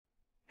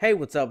Hey,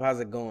 what's up?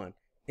 How's it going?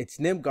 It's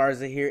Nim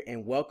Garza here,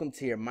 and welcome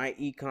to your My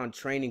Econ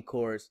training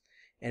course.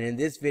 And in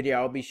this video,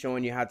 I'll be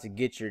showing you how to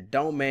get your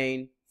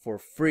domain for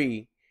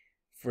free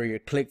for your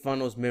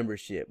Clickfunnels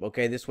membership.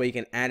 Okay, this way you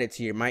can add it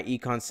to your My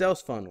Econ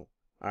sales funnel.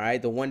 All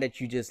right, the one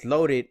that you just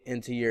loaded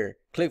into your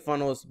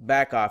Clickfunnels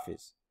back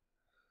office.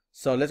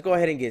 So let's go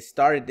ahead and get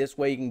started. This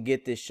way you can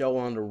get this show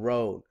on the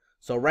road.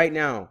 So right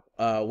now,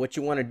 what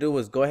you want to do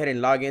is go ahead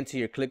and log into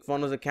your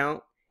Clickfunnels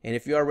account. And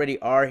if you already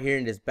are here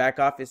in this back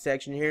office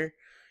section here,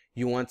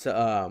 you want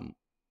to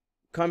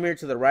come here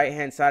to the right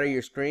hand side of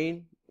your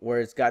screen where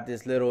it's got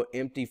this little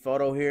empty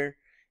photo here,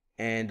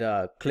 and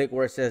click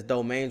where it says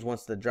domains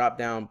once the drop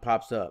down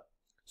pops up.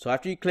 So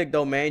after you click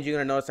domains, you're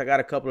gonna notice I got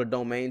a couple of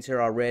domains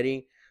here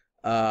already.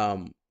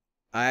 I'm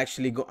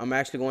actually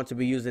going to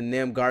be using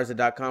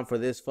nimgarza.com for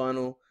this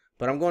funnel,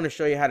 but I'm going to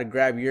show you how to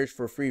grab yours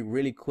for free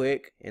really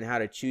quick and how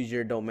to choose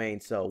your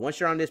domain. So once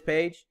you're on this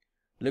page,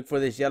 look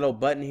for this yellow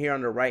button here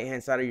on the right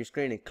hand side of your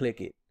screen and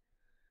click it.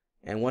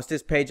 And once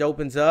this page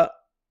opens up,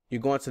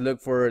 you're going to look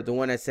for the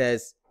one that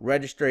says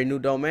register a new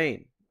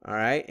domain. All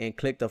right, and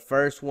click the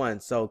first one.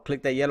 So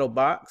click that yellow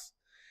box,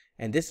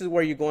 and this is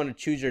where you're going to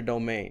choose your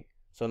domain.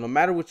 So no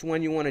matter which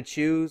one you want to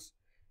choose,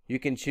 you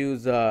can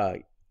choose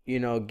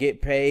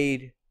get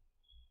paid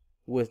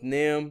with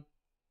Nim.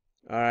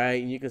 All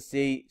right, and you can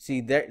see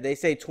there they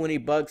say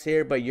 $20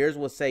 here, but yours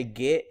will say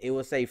get. It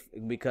will say,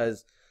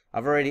 because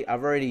I've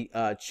already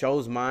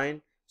chose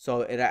mine,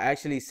 so it'll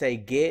actually say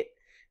get.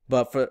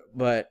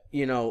 But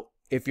you know,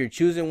 if you're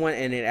choosing one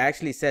and it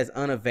actually says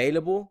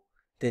unavailable,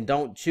 then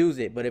don't choose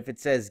it. But if it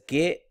says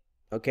get,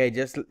 okay,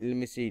 just let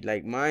me see.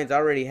 Like mine's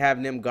already have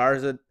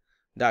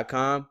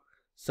nimgarza.com,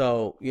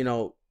 so you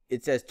know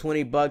it says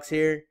 $20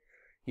 here,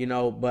 you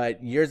know,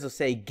 but yours will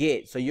say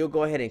get. So you'll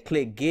go ahead and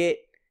click get,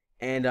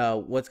 and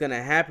what's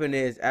gonna happen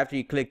is after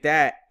you click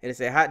that, it'll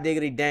say hot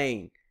diggity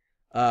dang,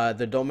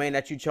 the domain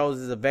that you chose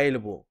is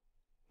available.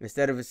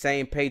 Instead of it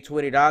saying pay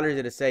 $20,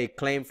 it'll say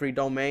claim free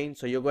domain.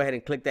 So you'll go ahead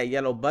and click that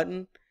yellow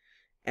button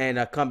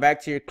and come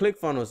back to your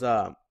Clickfunnels,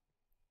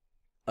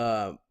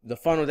 the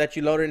funnel that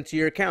you loaded into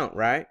your account,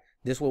 right?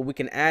 This way we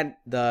can add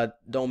the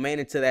domain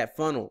into that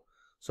funnel.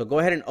 So go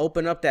ahead and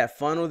open up that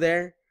funnel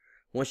there.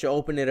 Once you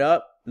open it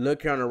up,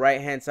 look here on the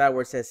right hand side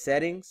where it says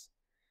settings.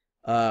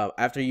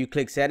 After you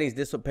click settings,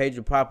 this page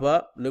will pop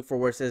up. Look for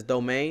where it says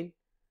domain.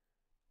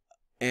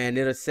 And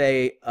it'll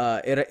say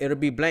it'll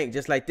be blank,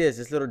 just like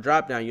this little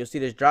drop down. You'll see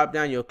this drop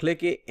down, you'll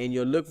click it, and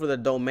you'll look for the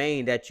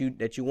domain that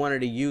you wanted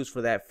to use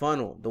for that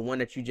funnel, the one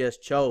that you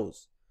just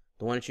chose,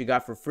 the one that you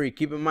got for free.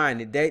 Keep in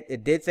mind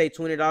it did say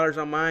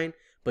 $20 on mine,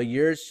 but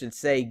yours should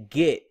say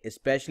get,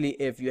 especially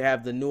if you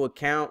have the new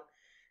account.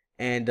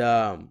 And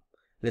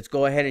let's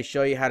go ahead and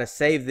show you how to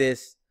save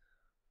this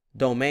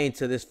domain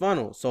to this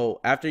funnel. So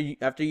after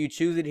you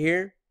choose it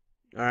here,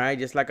 all right,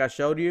 just like I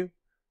showed you,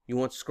 you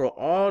want to scroll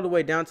all the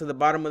way down to the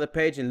bottom of the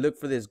page and look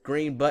for this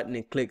green button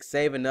and click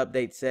save and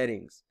update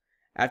settings.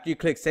 After you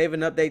click save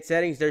and update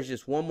settings, there's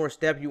just one more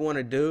step you want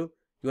to do.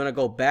 You want to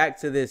go back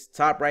to this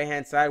top right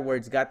hand side where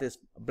it's got this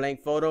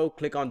blank photo,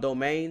 click on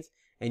domains,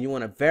 and you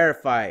want to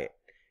verify it.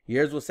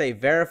 Yours will say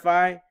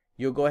verify.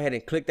 You'll go ahead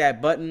and click that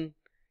button.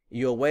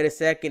 You'll wait a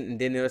second, and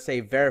then it'll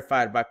say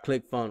verified by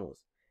Clickfunnels.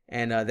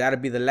 And that'll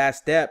be the last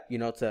step, you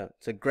know,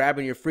 to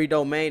grabbing your free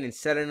domain and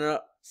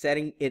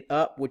setting it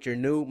up with your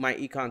new My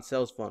Econ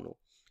sales funnel.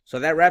 So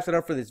that wraps it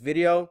up for this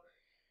video.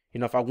 You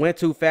know, if I went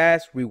too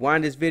fast,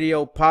 rewind this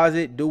video, pause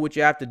it, do what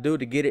you have to do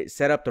to get it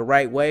set up the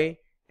right way,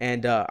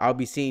 and I'll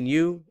be seeing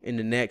you in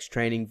the next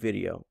training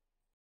video.